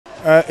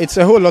It's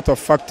a whole lot of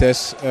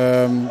factors.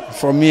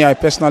 For me, I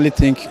personally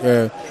think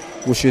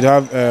we should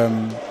have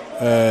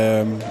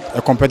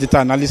a competitor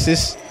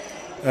analysis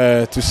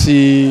to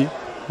see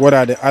what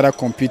are the other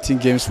competing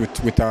games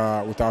with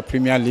our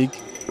Premier League.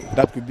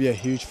 That could be a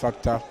huge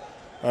factor.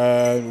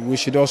 We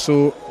should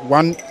also,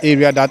 one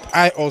area that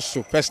I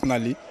also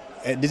personally,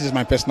 this is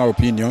my personal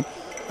opinion,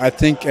 I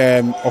think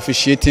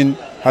officiating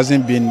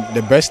hasn't been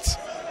the best,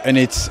 and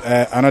it's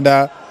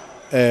another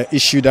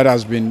issue that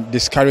has been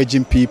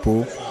discouraging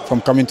people from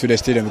coming to the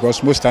stadium,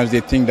 because most times they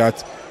think that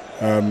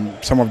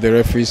some of the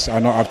referees are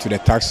not up to the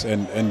task,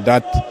 and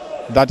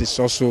that is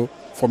also,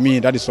 for me,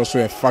 that is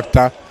also a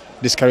factor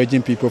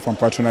discouraging people from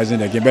patronizing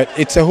the game. But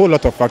it's a whole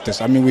lot of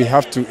factors. I mean, we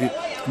have to,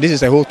 this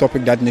is a whole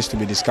topic that needs to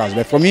be discussed.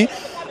 But for me,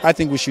 I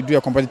think we should do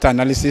a competitor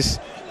analysis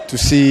to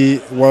see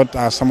what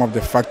are some of the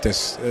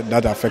factors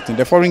that are affecting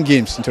the foreign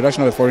games.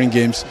 Introduction of the foreign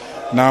games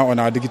now on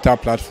our digital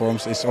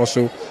platforms is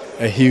also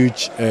a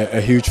huge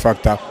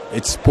factor.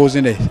 It's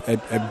posing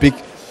a big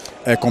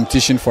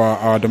competition for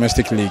our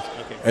domestic league,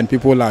 and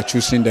people are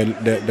choosing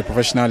the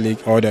professional league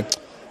or the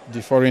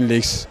foreign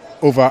leagues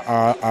over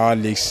our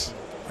leagues,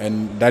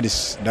 and that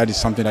is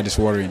something that is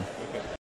worrying.